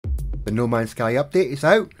The No Man's Sky update is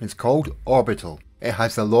out. It's called Orbital. It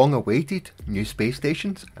has the long awaited new space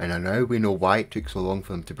stations, and I know we know why it took so long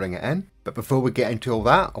for them to bring it in. But before we get into all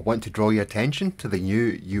that, I want to draw your attention to the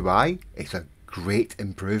new UI. It's a great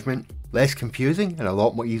improvement. Less confusing and a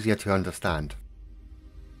lot more easier to understand.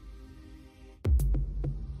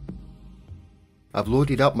 I've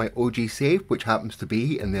loaded up my OG save, which happens to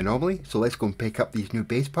be in the anomaly, so let's go and pick up these new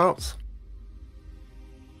base parts.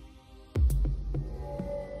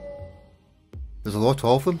 There's a lot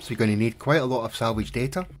of them, so you're going to need quite a lot of salvage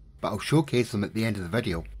data, but I'll showcase them at the end of the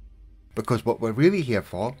video. Because what we're really here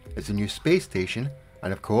for is a new space station,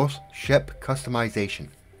 and of course, ship customization,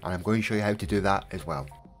 and I'm going to show you how to do that as well.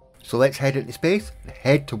 So let's head into space and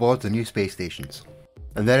head towards the new space stations.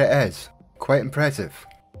 And there it is, quite impressive.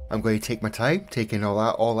 I'm going to take my time, taking all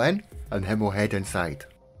that all in, and then we'll head inside.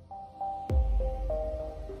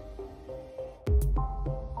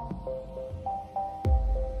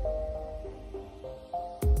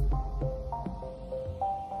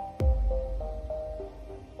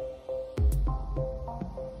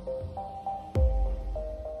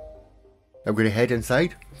 I'm going to head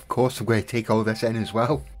inside. Of course I'm going to take all this in as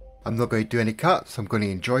well. I'm not going to do any cuts, I'm going to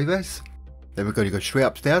enjoy this. Then we're going to go straight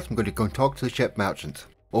upstairs. I'm going to go and talk to the ship merchant.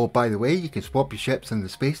 Oh, by the way, you can swap your ships in the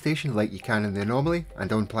space station like you can in the anomaly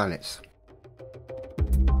and on planets.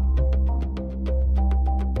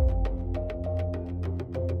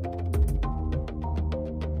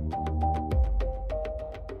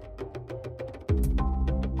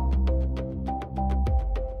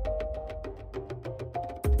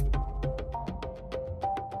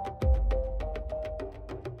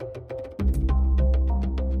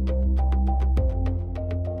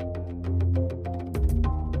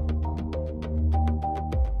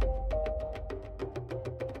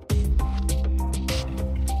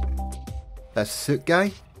 That's the suit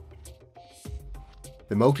guy,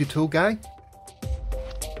 the multi-tool guy,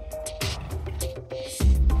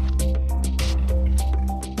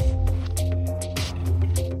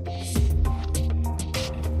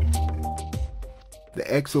 the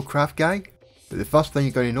exocraft guy. But the first thing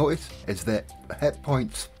you're going to notice is that hit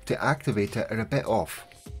points to activate it are a bit off.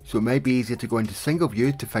 So it might be easier to go into single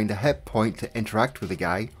view to find a hit point to interact with the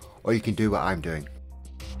guy, or you can do what I'm doing.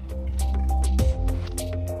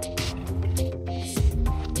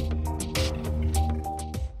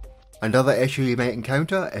 Another issue you might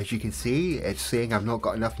encounter, as you can see, it's saying I've not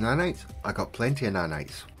got enough nanites. I got plenty of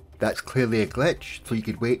nanites. That's clearly a glitch, so you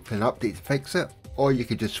could wait for an update to fix it, or you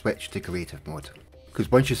could just switch to creative mode.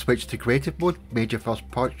 Because once you switch to creative mode, made your first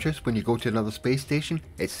purchase when you go to another space station,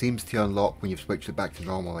 it seems to unlock when you've switched it back to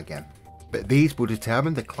normal again. But these will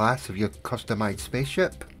determine the class of your customized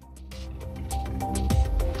spaceship.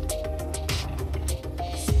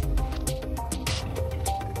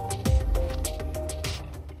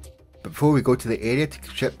 Before we go to the area to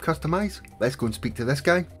ship customize, let's go and speak to this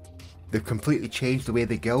guy. They've completely changed the way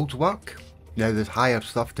the guilds work. Now there's higher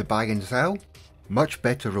stuff to buy and sell, much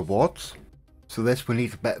better rewards. So this will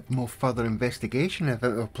need a bit more further investigation if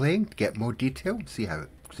we're playing to get more detail and see how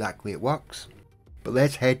exactly it works. But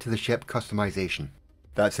let's head to the ship customization.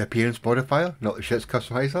 That's the appearance modifier, not the ship's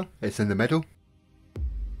customizer, it's in the middle.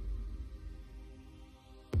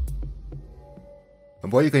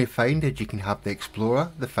 And what you're going to find is you can have the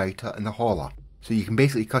Explorer, the Fighter and the Hauler. So you can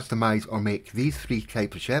basically customise or make these three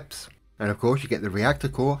types of ships. And of course you get the reactor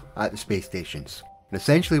core at the space stations. And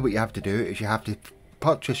essentially what you have to do is you have to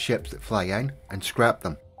purchase ships that fly in and scrap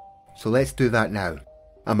them. So let's do that now.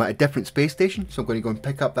 I'm at a different space station, so I'm going to go and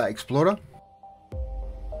pick up that Explorer.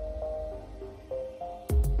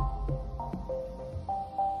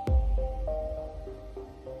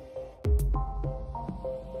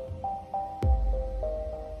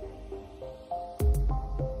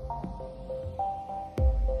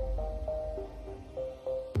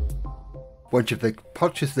 Once you've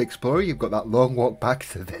purchased the Explorer, you've got that long walk back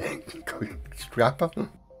to the scrapper.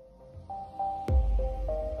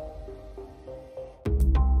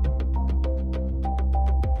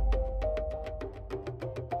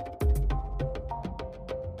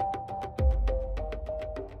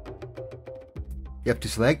 You have to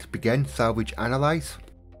select Begin, Salvage, Analyze.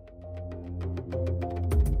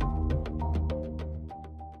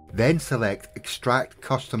 Then select Extract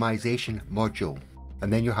Customization Module.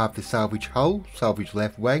 And then you have the salvage hull, salvage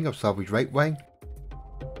left wing or salvage right wing.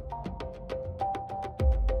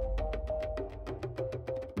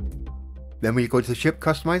 Then when you go to the ship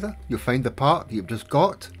customizer, you'll find the part that you've just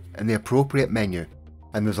got in the appropriate menu.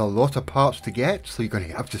 And there's a lot of parts to get, so you're going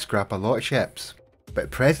to have to scrap a lot of ships. But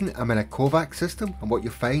at present I'm in a Kovac system, and what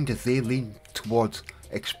you'll find is they lean towards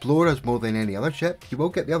explorers more than any other ship. You will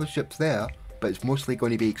get the other ships there, but it's mostly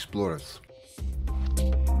going to be explorers.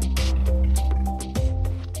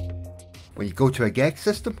 When you go to a gig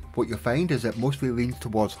system, what you'll find is it mostly leans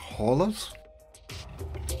towards haulers.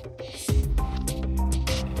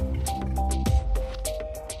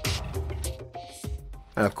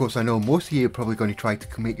 And of course I know most of you are probably going to try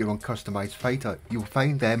to make your own customized fighter. You'll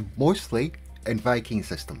find them mostly in Viking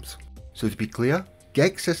systems. So to be clear,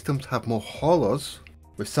 gig systems have more haulers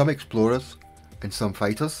with some explorers and some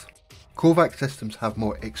fighters. Kovac systems have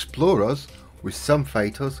more explorers with some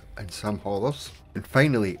fighters and some haulers. And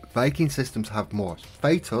finally, Viking systems have more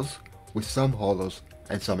fighters with some haulers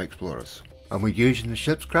and some explorers. And when using the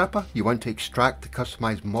ship scrapper, you want to extract the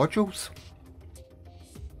customized modules.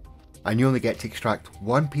 And you only get to extract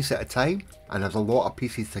one piece at a time, and there's a lot of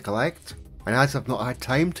pieces to collect. And as I've not had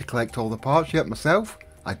time to collect all the parts yet myself,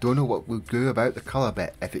 I don't know what we'll do about the colour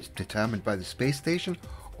bit, if it's determined by the space station,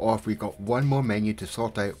 or if we've got one more menu to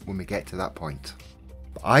sort out when we get to that point.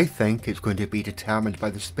 But I think it's going to be determined by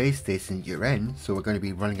the space station you're in, so we're going to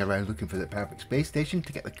be running around looking for the perfect space station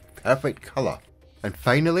to get the perfect colour. And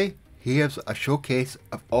finally, here's a showcase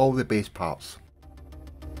of all the base parts.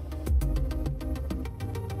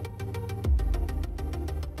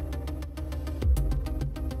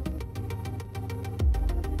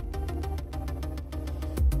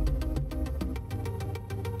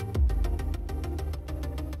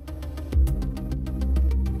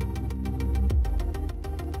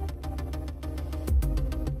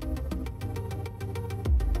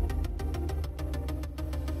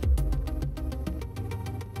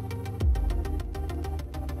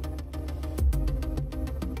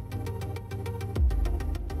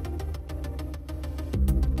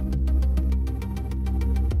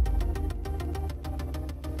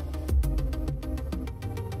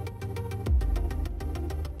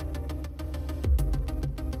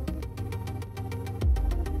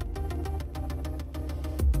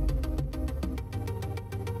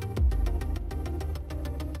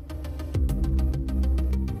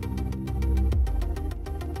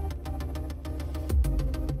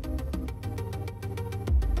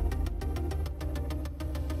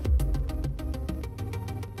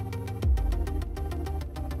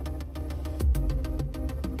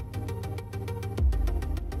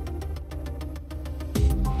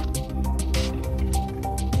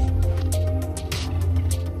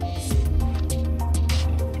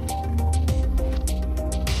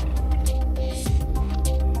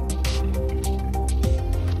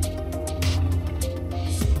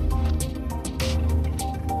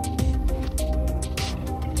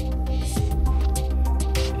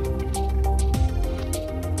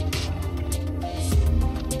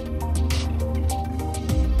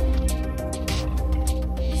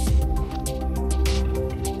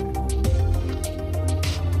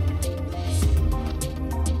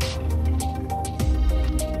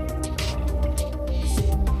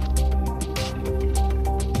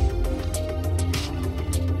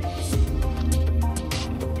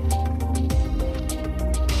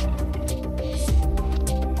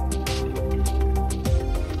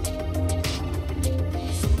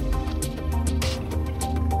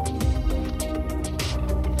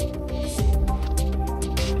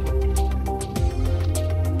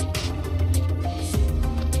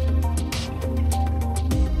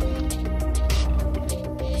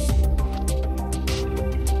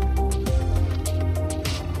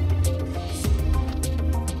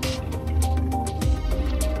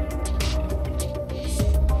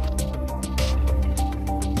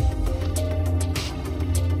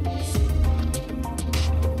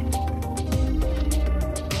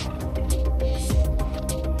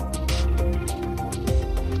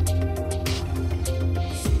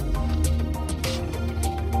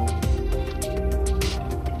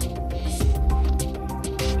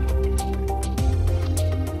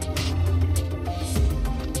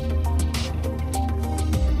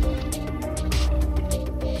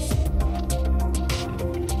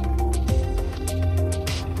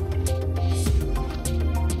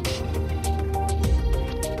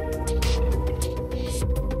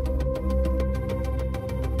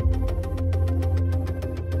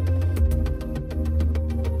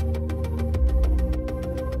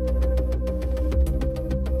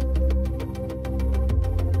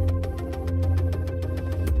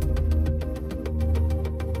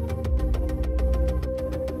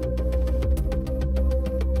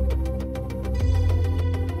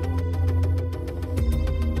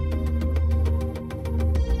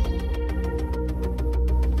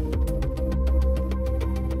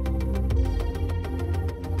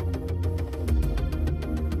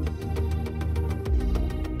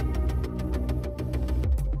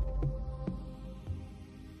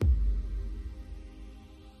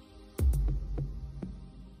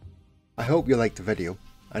 I hope you liked the video,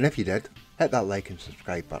 and if you did, hit that like and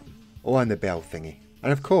subscribe button, or on the bell thingy.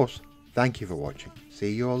 And of course, thank you for watching.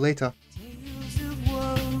 See you all later.